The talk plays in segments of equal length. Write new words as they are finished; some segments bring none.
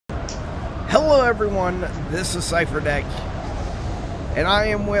Hello everyone, this is Cipher Deck, and I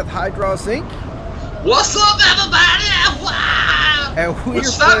am with Hydros Inc. What's up, everybody? Wow! And we Which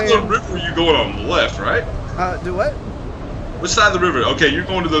are side playing... of the river are you going on? The left, right? Do what? Which side of the river? Okay, you're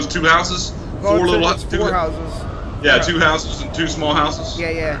going to those two houses? Four houses? houses. Yeah, two houses and two small houses?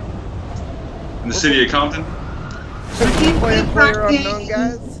 Yeah. In the city of Compton? So we're playing Playerunknown,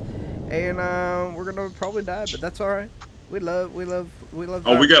 guys, and we're gonna probably die, but that's alright. We love.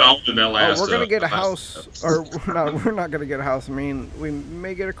 Oh, we got owned in that last. We're gonna get a house, or no, we're not gonna get a house. I mean, we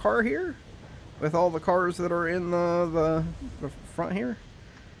may get a car here, with all the cars that are in the front here.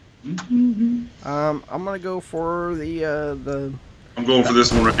 I'm gonna go for the. I'm going for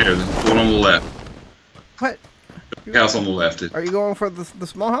this one right here. The one on the left. What? The house on the left. Are you going for the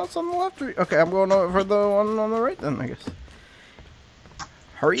small house on the left? Or, okay, I'm going for the one on the right then, I guess.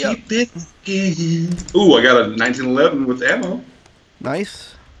 Hurry up. Keep it again. Ooh, I got a 1911 with ammo.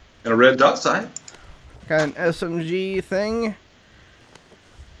 Nice. And a red dot sight. Got an SMG thing.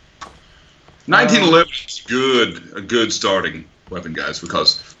 1911 is a good starting weapon, guys,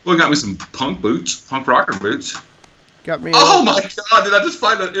 because well, got me some punk rocker boots. Got me. Oh my god, did I just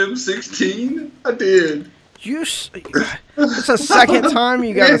find an M16? I did. It's the second time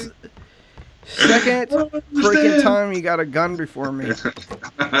you got a freaking time you got a gun before me. Dude,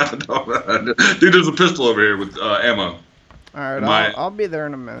 there's a pistol over here with ammo. Alright, I'll be there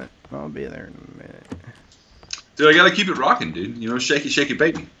in a minute. Dude, I gotta keep it rocking, dude. You know, shake it,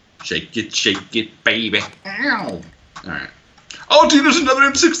 baby. Shake it, baby. Ow. Alright. Oh, dude, there's another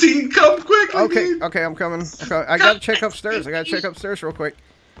M16. Come quick. Okay, I'm coming. Okay, I gotta check upstairs. Real quick.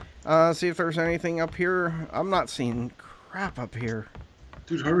 See if there's anything up here. I'm not seeing crap up here.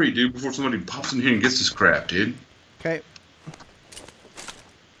 Dude, hurry, dude, before somebody pops in here and gets this crap, dude. Okay.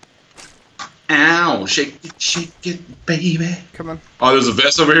 Ow, shake it, baby. Come on. Oh, there's a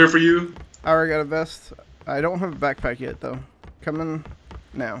vest over here for you? I already got a vest. I don't have a backpack yet, though. Coming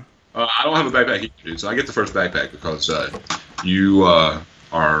now. I don't have a backpack either, dude, so I get the first backpack because you are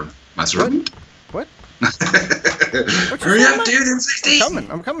my servant. What? Hurry up, dude, M16!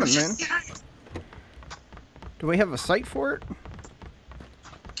 I'm coming, man. Do we have a site for it?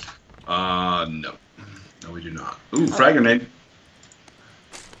 No. No, we do not. Ooh, frag grenade.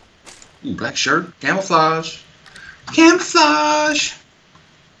 Ooh, black shirt. Camouflage.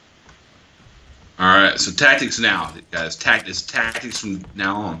 Alright, so tactics now, guys. Tactics from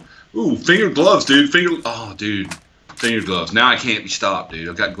now on. Ooh, finger gloves, dude. Finger gloves. Now I can't be stopped, dude.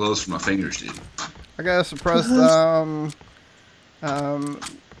 I've got gloves for my fingers, dude. I gotta suppress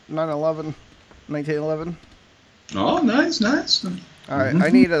 1911. Oh, nice. Alright, I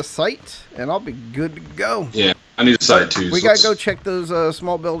need a site, and I'll be good to go. Yeah, I need a site, too. We gotta go check those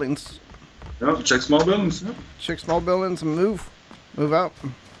small buildings. Yep, check small buildings. Yep. Check small buildings and move out.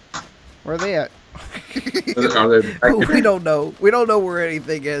 Where are they at? Are they back here? We don't know. We don't know where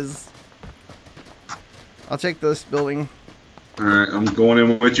anything is. I'll check this building. Alright, I'm going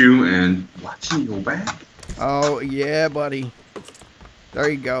in with you and watching your back. Oh, yeah, buddy. There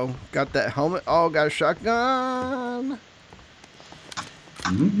you go. Got that helmet. Oh, got a shotgun.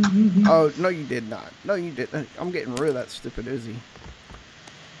 Oh, no, you did not. No, you didn't. I'm getting rid of that stupid Uzi.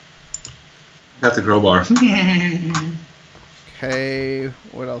 Got the crowbar. Okay,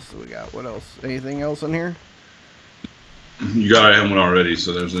 what else do we got? What else? Anything else in here? You got a helmet already,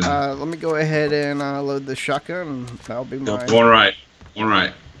 so there's a... let me go ahead and load the shotgun. That'll be mine. One right.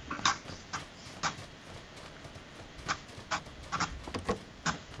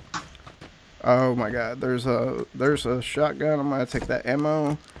 Oh my god, there's a shotgun. I'm gonna take that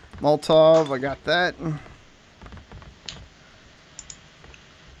ammo. Molotov, I got that.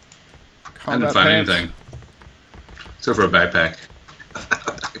 I didn't find anything. Except for a backpack.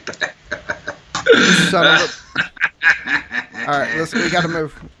 Son of a... Alright, we gotta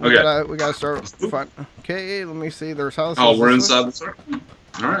move. We gotta start fun. Okay, let me see. There's houses. Oh, we're inside the circle.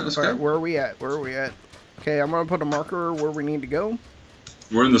 Alright, let's go. Where are we at? Okay, I'm gonna put a marker where we need to go.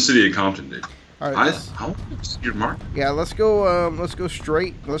 We're in the city of Compton, dude. Alright, your mark. Yeah, let's go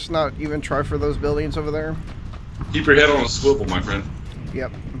straight. Let's not even try for those buildings over there. Keep your head on a swivel, my friend.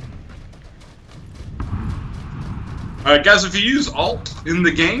 Yep. Alright, guys, if you use Alt in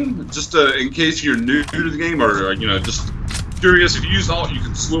the game, just in case you're new to the game, or you know, just curious, if you use Alt, you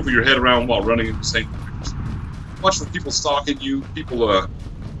can swivel your head around while running in the same direction. Watch for people stalking you, people you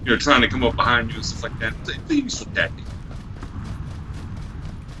know, trying to come up behind you and stuff like that. It's a useful tactic.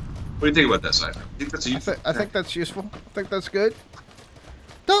 What do you think about that, Cipher? I think that's useful. I think that's useful. I think that's good.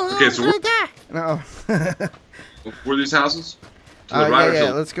 Don't okay, so no. Were these houses? To the right or yeah.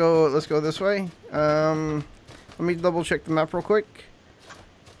 Let's go this way. Let me double check the map real quick.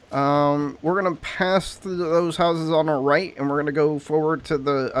 We're gonna pass through those houses on our right, and we're gonna go forward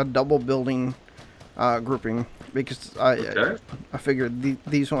to a double building grouping because I figured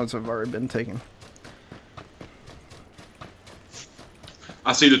these ones have already been taken.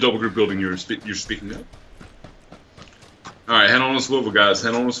 I see the double group building you're speaking of. All right, head on a swivel, guys.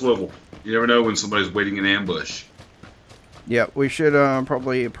 Head on a swivel. You never know when somebody's waiting in ambush. Yeah, we should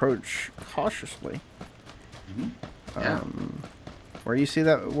probably approach cautiously. Yeah. Where you see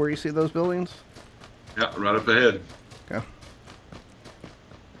that? Where you see those buildings? Yeah, right up ahead. Okay.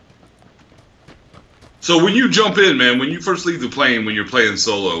 So when you jump in, man, when you first leave the plane, when you're playing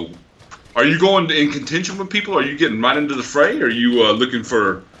solo, are you going in contention with people? Are you getting right into the fray? Or are you looking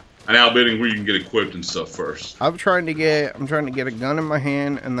for an outbuilding where you can get equipped and stuff first? I'm trying to get a gun in my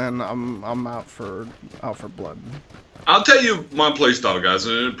hand, and then I'm out for blood. I'll tell you my play style, guys,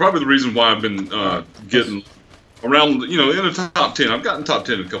 and probably the reason why I've been getting around, you know, in the top 10. I've gotten top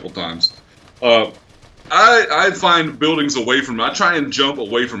 10 a couple times. I find buildings away from. I try and jump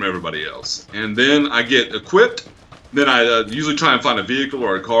away from everybody else, and then I get equipped. Then I usually try and find a vehicle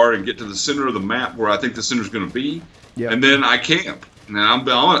or a car and get to the center of the map where I think the center's going to be, and then I camp. And I'm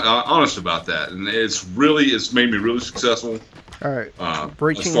honest about that, and it's made me really successful. All right,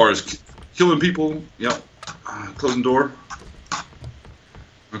 as far as killing people. Yep. Closing door.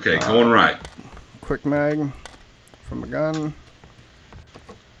 Okay, going right. Quick mag from a gun.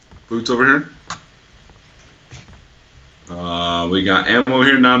 Boots over here. We got ammo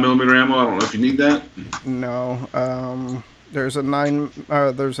here, 9mm ammo. I don't know if you need that. No. There's a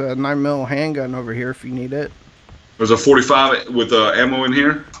 9mm handgun over here if you need it. There's a 45 with ammo in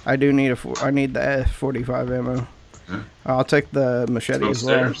here. I do need I need the 45 ammo. Okay. I'll take the machete as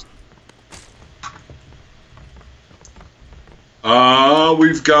well.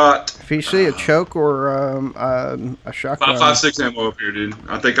 We've got. If you see a choke or a shotgun. 5.56 ammo up here, dude.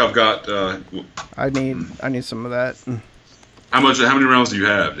 I think I've got. I need some of that. How many rounds do you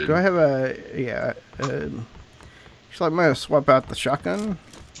have, dude? Do I have a? Yeah. Actually, I'm gonna swap out the shotgun.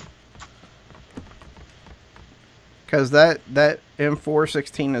 Because that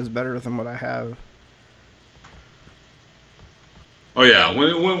M416 is better than what I have. Oh yeah,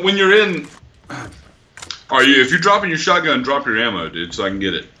 when you're in. If you're dropping your shotgun, drop your ammo, dude, so I can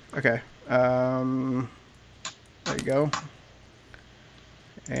get it. Okay. There you go.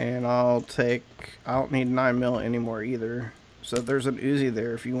 And I don't need 9mm anymore either. So there's an Uzi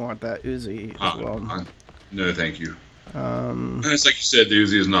there if you want that Uzi as well. No, thank you. It's like you said, the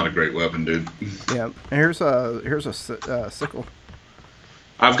Uzi is not a great weapon, dude. Yeah. Here's a sickle.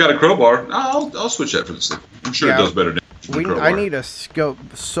 I've got a crowbar. I'll switch that for the sickle. I'm sure it does better than the crowbar. I need a scope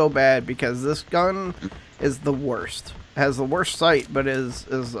so bad because this gun is the worst. It has the worst sight, but is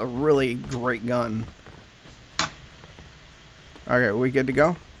a really great gun. Okay, we good to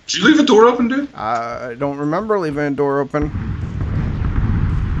go? Did you leave a door open, dude? I don't remember leaving a door open.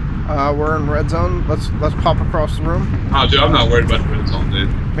 We're in red zone. Let's pop across the room. Oh, dude, I'm not worried about the red zone, dude.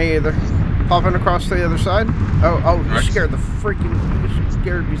 Me either. Popping across to the other side. Oh, you scared the freaking. You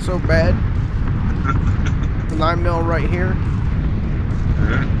scared me so bad. The 9mm right here.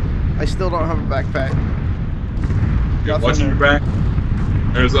 I still don't have a backpack. You're watching your back.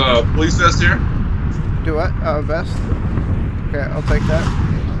 There's a police vest here. Do what? Vest? Okay, I'll take that.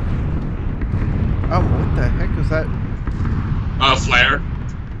 Oh, what the heck is that? Flare.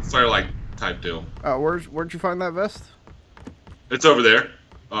 Flare-like type deal. Where'd you find that vest? It's over there.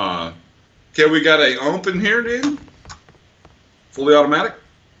 Okay, we got a ump in here, dude. Fully automatic.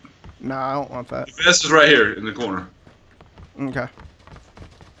 No, I don't want that. The vest is right here in the corner. Okay.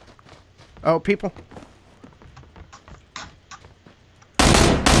 Oh, people.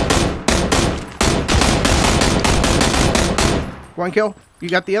 One kill. You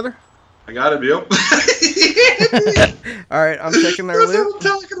got the other? I got it, yep. Alright, I'm taking their loot. What I'm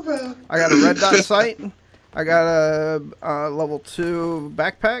talking about. I got a red dot sight. I got a level 2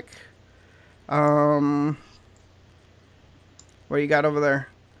 backpack. What do you got over there?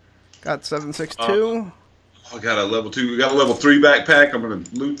 Got 7.62. I got a level 2. We got a level 3 backpack. I'm gonna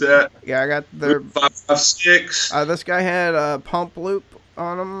loot that. Yeah, I got the 5.56. This guy had a pump loop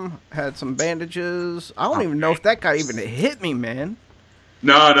on him. Had some bandages. I don't even know if that guy even hit me, man.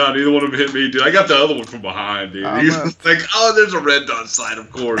 No, neither one of them hit me, dude. I got the other one from behind, dude. He's like, oh, there's a red dot sight,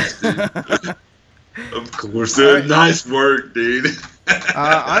 of course, dude. Of course, dude. Right. Nice work, dude.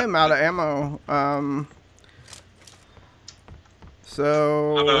 I am out of ammo.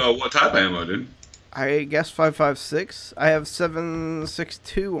 So. What type of ammo, dude? I guess 5.56. I have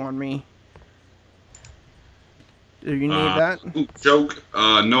 7.62 on me. Do you need that? Ooh, joke.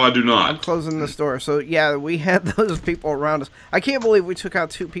 No, I do not. I'm closing this door. So, yeah, we had those people around us. I can't believe we took out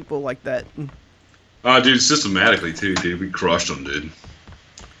 2 people like that. Dude, systematically, too, dude. We crushed them, dude.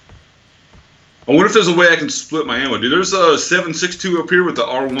 I wonder if there's a way I can split my ammo, dude. There's a 7.62 up here with the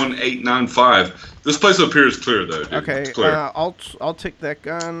R1895. This place up here is clear, though, dude. Okay, it's clear. I'll take that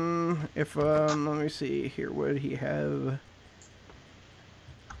gun. If, let me see here. What did he have?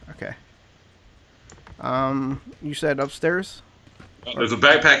 Okay. You said upstairs? There's a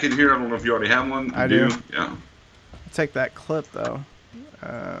backpack in here. I don't know if you already have one. I do. Yeah. I'll take that clip, though.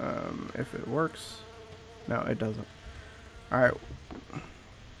 If it works. No, it doesn't. Alright.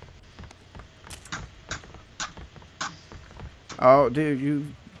 Oh, dude, you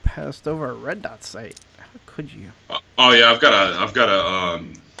passed over a red dot site. How could you? Oh yeah, I've got a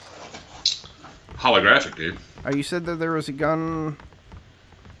holographic, dude. Oh, you said that there was a gun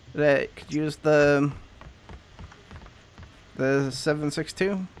that could use the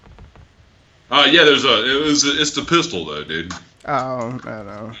 7.62? Yeah, it's the pistol though, dude. Oh,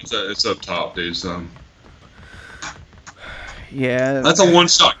 no. It's up top, dude. So. Yeah. That's a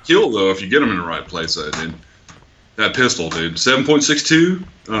one-shot kill though if you get them in the right place, though, dude. That pistol, dude. 7.62,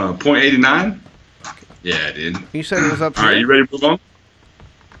 .89. Yeah, dude. You said it was up here. All right, you ready to move on?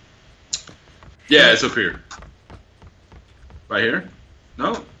 Yeah, it's up here. Right here?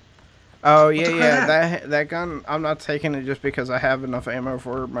 No. Oh yeah. That gun. I'm not taking it just because I have enough ammo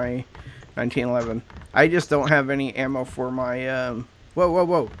for my 1911. I just don't have any ammo for my.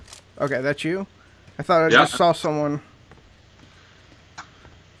 Whoa. Okay, that's you. I thought I just saw someone.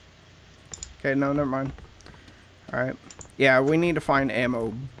 Okay, no, never mind. Alright. Yeah, we need to find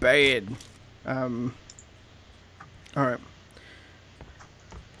ammo bad. Alright.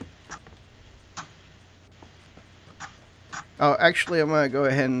 Oh, actually, I'm going to go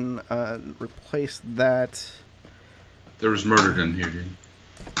ahead and replace that. There was murdered in here, dude.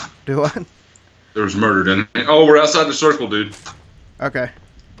 Do what? There was murdered in it. Oh, we're outside the circle, dude. Okay.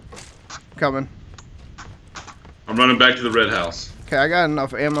 Coming. I'm running back to the red house. Okay, I got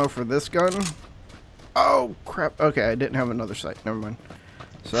enough ammo for this gun. Oh, crap. Okay, I didn't have another sight. Never mind.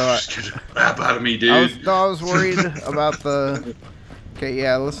 So, get the crap out of me, dude. I was worried about the... Okay,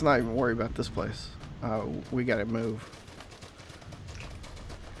 yeah, let's not even worry about this place. We gotta move.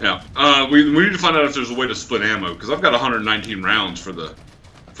 Yeah, we need to find out if there's a way to split ammo, because I've got 119 rounds for the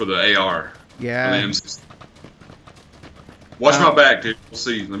AR. Yeah. Watch my back, dude. We'll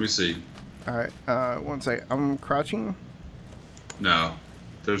see. Let me see. Alright, one second. I'm crouching. No.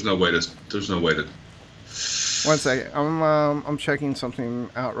 There's no way to... One second. I'm checking something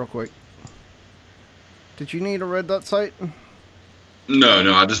out real quick. Did you need a red dot sight?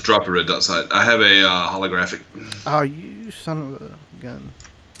 No, I just dropped a red dot sight. I have a holographic. Oh, you son of a gun.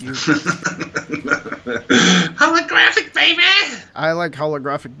 You... Holographic, baby! I like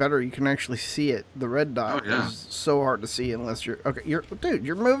holographic better. You can actually see it. The red dot is so hard to see unless you're... Okay, dude,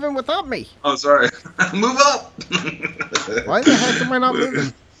 you're moving without me. Oh, sorry. Move up! Why the heck am I not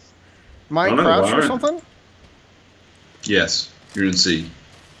moving? Am I crouched or something? Yes, you're in C.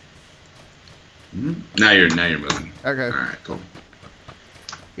 Now you're moving. Okay. All right, cool.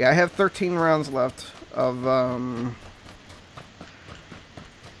 Yeah, I have 13 rounds left of the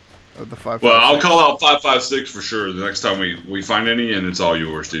 5.56. Well, I'll call out 5.56 for sure the next time we find any, and it's all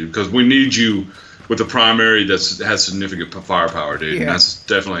yours, dude. Because we need you with the primary that has significant firepower, dude. Yeah. And that's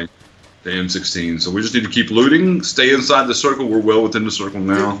definitely the M16. So we just need to keep looting, stay inside the circle. We're well within the circle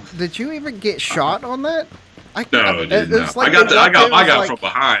now. Did you even get shot on that? No, dude. No. Like I got from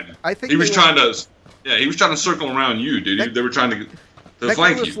behind. I think he was trying to. Yeah, he was trying to circle around you, dude. They were trying to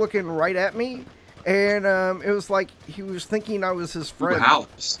flank you. He was looking right at me, and it was like he was thinking I was his friend.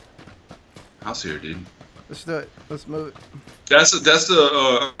 House here, dude. Let's do it. Let's move it. That's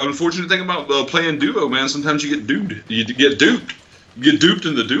the unfortunate thing about playing duo, man. Sometimes you get duped. You get duped. You get duped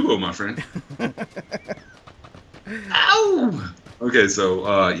in the duo, my friend. Ow! Okay,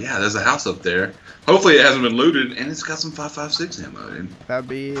 so yeah, there's a house up there. Hopefully it hasn't been looted, and it's got some 5.56 ammo, dude. That'd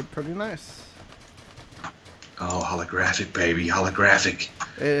be pretty nice. Oh, holographic, baby, holographic.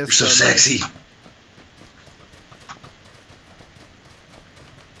 You're so sexy.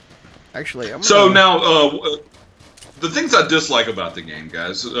 Actually, now, the things I dislike about the game,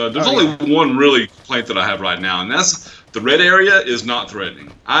 guys, there's only one really complaint that I have right now, and that's the red area is not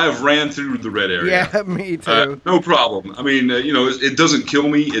threatening. I have ran through the red area. Yeah, me too. No problem. I mean, it doesn't kill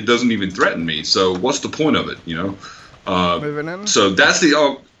me. It doesn't even threaten me. So what's the point of it, Moving in? So that's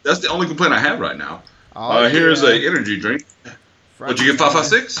the only complaint I have right now. Here's a energy drink. What'd you get,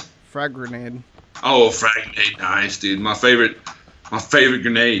 5.56? Frag grenade. Oh, frag grenade, nice, dude. My favorite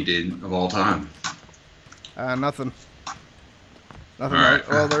grenade, dude, of all time. Nothing. Nothing. Right.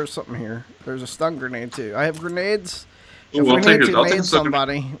 Well, there's something here. There's a stun grenade too. I have grenades. Ooh, If we need to I'll nade take a second.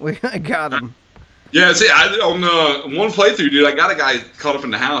 somebody, we got him. Yeah, see, on one playthrough, dude, I got a guy caught up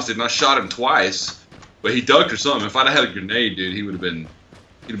in the house, dude, and I shot him twice, but he ducked or something. If I'd have had a grenade, dude, he'd have been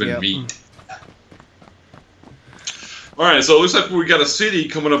meat. All right, so it looks like we got a city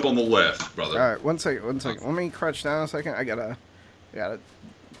coming up on the left, brother. All right, one second. Let me crouch down a second. I gotta,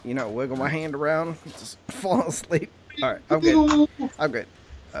 wiggle my hand around, just fall asleep. All right, I'm good. I'm good.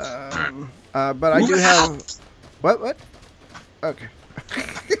 But I do have. What? Okay.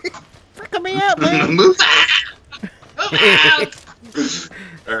 Freaking me out, man. Move out!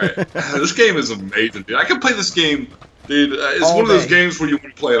 All right, this game is amazing, dude. I can play this game, dude. It's All one of those day. games where you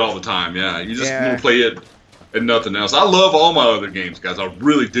want to play it all the time. Yeah, you just want to play it and nothing else. I love all my other games, guys. I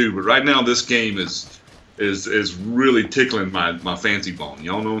really do. But right now, this game is really tickling my fancy bone.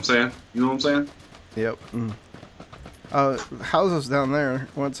 Y'all know what I'm saying? You know what I'm saying? Yep. Houses down there.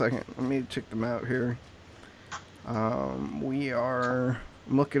 One second. Let me check them out here. We are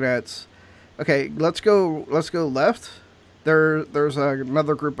looking at. Okay, let's go left. There's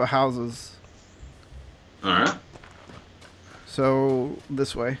another group of houses. All right. So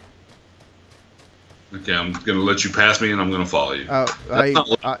this way. Okay, I'm gonna let you pass me, and I'm gonna follow you.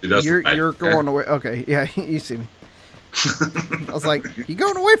 You're going away. Okay, yeah, you see me. I was like, you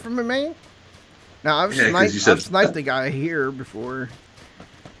going away from me, man? Now I've sniped the guy here before.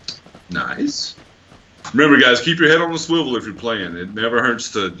 Nice. Remember, guys, keep your head on the swivel if you're playing. It never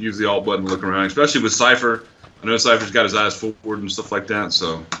hurts to use the alt button and look around, especially with Cipher. I know Cipher's got his eyes forward and stuff like that.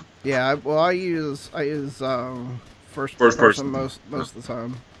 So. Yeah, well, I use first person most of the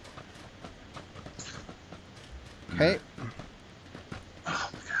time. Hey. Oh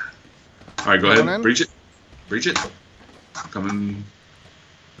my god. All right, go ahead. Breach it. Breach it. Coming.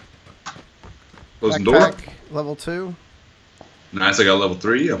 Closing door. Level 2. Nice. I got level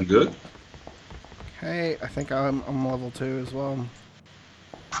 3. I'm good. Okay, I think I'm level 2 as well.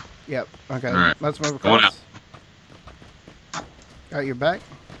 Yep. Okay. All right. Let's move Going across. Got your back.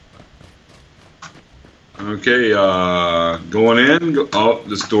 Okay. Going in. Oh,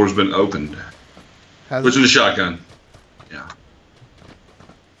 this door's been opened. Switching the shotgun. Yeah.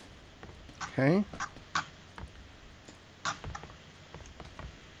 Okay.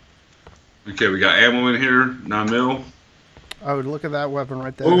 Okay, we got ammo in here. 9mm. Oh, look at that weapon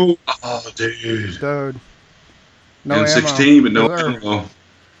right there. Oh, dude. Dude. No M16, ammo. but no ammo.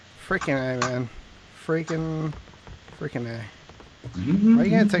 Freaking A, man. Freaking A. Why are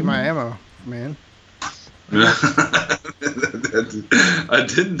you gonna take my ammo, man? I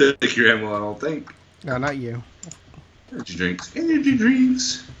didn't take your ammo, I don't think. No, not you. Energy drinks. Energy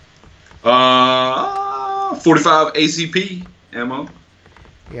drinks. 45 ACP ammo.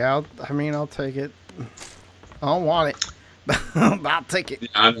 Yeah, I'll take it. I don't want it. I'll take it. Yeah,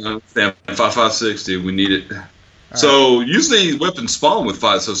 I understand. 5.56, dude. We need it. So usually weapons spawn with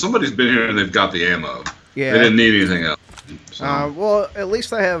 5. So somebody's been here and they've got the ammo. Yeah. They didn't need anything else. So. Well, at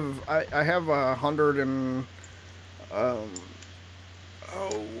least I have 100 and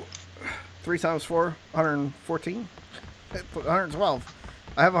 3 times 4, 114, 112.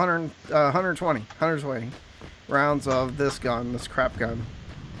 I have 120 rounds of this gun, this crap gun.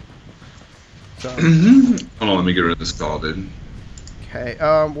 So. Hold on, let me get rid of this call, dude. Okay,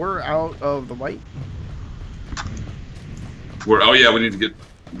 we're out of the white. Oh yeah, we need to get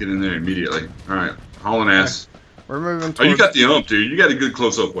in there immediately. All right, hauling ass. Okay. We're moving. Oh, you got the dude. You got a good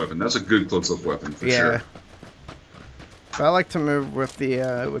close-up weapon. That's a good close-up weapon for sure. But I like to move with the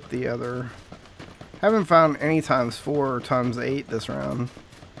other. Haven't found any times 4 or times 8 this round.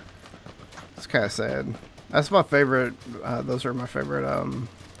 It's kind of sad. That's my favorite. Those are my favorite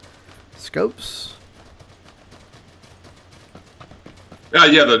scopes. Yeah,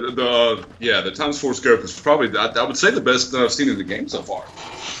 the times 4 scope is probably I would say the best that I've seen in the game so far.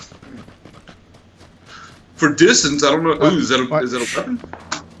 For distance, I don't know. Ooh, is that a weapon?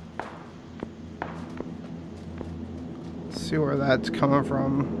 Let's see where that's coming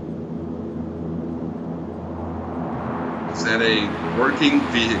from. Is that a working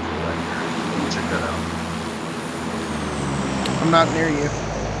vehicle right here? Let me check that out. I'm not near you.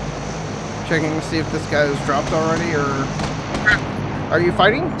 Checking to see if this guy is dropped already, or are you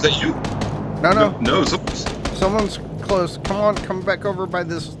fighting? Is that you? No. No, Someone's close. Come on, come back over by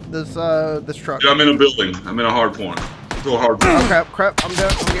this truck. Dude, I'm in a building. I'm in a hard point. Still a hard point. Oh crap! I'm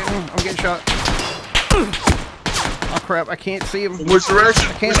dead. I'm getting shot. Oh crap! I can't see him. Which direction?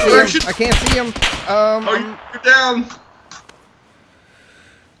 I can't see him. I can't see him. You're down.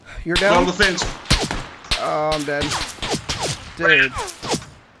 You're down. On the fence. Oh, I'm dead. Dude.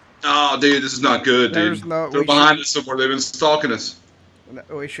 Oh, dude, this is not good, dude. There's no. They're behind us somewhere. They've been stalking us.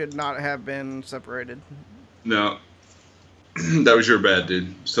 We should not have been separated. No. That was your bad,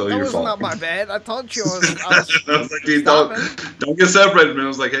 dude. So That your was fault. not my bad. I told you I was I was like, dude, stopping. don't get separated, man. I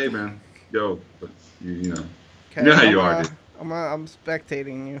was like, hey, man, yo, but you know. Okay, You know how you are, dude. I'm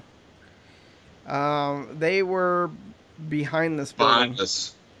spectating you. They were behind this building. Behind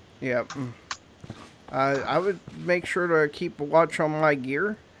us. Yep. I would make sure to keep a watch on my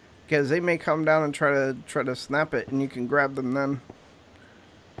gear, because they may come down and try to snap it, and you can grab them then.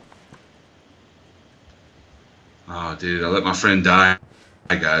 Oh, dude, I let my friend die,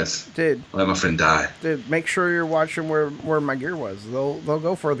 guys. Dude, I let my friend die. Dude, make sure you're watching where my gear was. They'll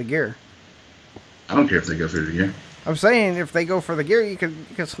go for the gear. I don't care if they go through the gear. I'm saying if they go for the gear, you can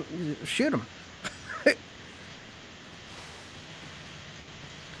shoot them.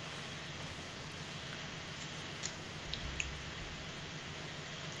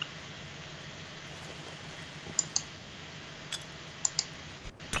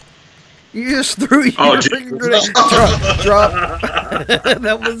 You just threw your freaking grenade. Drop.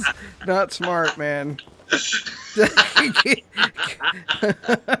 That was not smart, man. That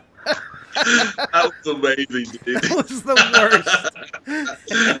was amazing, dude. That was the worst.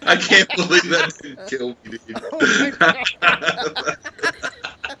 I can't believe that didn't kill me, dude.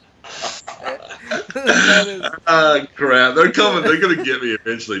 Oh, crap. They're coming. They're going to get me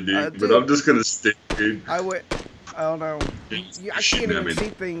eventually, dude. But I'm just going to stick, dude. I don't know. I can't even see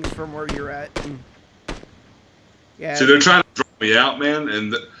things from where you're at. Yeah. So they're trying to draw me out, man.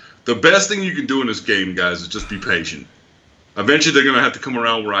 And the best thing you can do in this game, guys, is just be patient. Eventually, they're going to have to come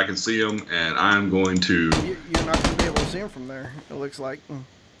around where I can see them, and I'm going to... You're not going to be able to see them from there, it looks like.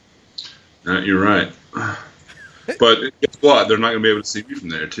 You're right. But guess what? They're not going to be able to see me from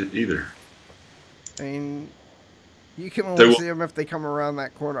there, either. I mean, you can only see them if they come around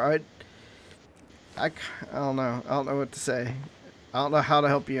that corner. I don't know. I don't know what to say. I don't know how to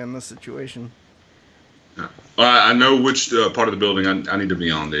help you in this situation. I know which part of the building I need to be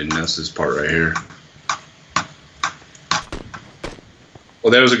on, dude, and that's this part right here.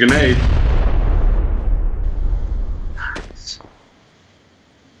 Well, there was a grenade. Nice.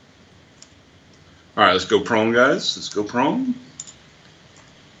 All right, let's go prone, guys. Let's go prone.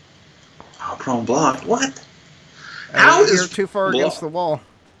 Oh, prone block. What? How is you're too far against the wall?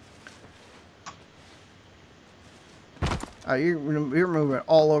 You're moving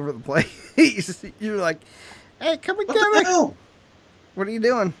all over the place. You're like, hey, come and get me. What are you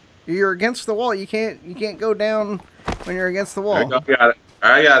doing? You're against the wall. You can't go down when you're against the wall. I got it.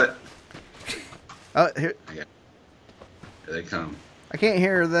 I got it. Here. Here they come. I can't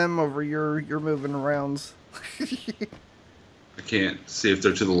hear them over you're moving around. I can't see if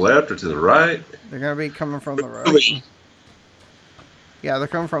they're to the left or to the right. They're gonna be coming from the right. Yeah, they're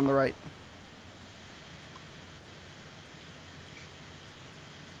coming from the right.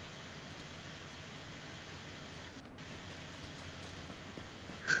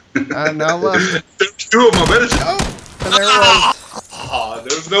 Now left. There's two of them. I bet it's... Oh, and there it was. Oh,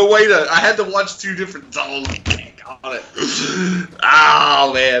 there's no way to... I had to watch two different zones. Got it.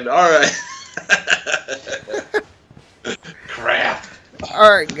 Oh, man. All right. Crap.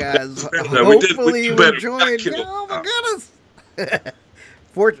 All right, guys. Hopefully you enjoyed. Oh, my goodness.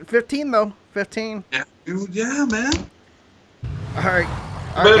 15, though. 15. Yeah, dude, yeah, man. All right.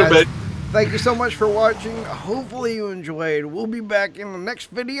 Guys. Thank you so much for watching. Hopefully you enjoyed. We'll be back in the next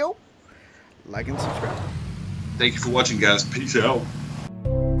video. Like and subscribe. Thank you for watching, guys. Peace out.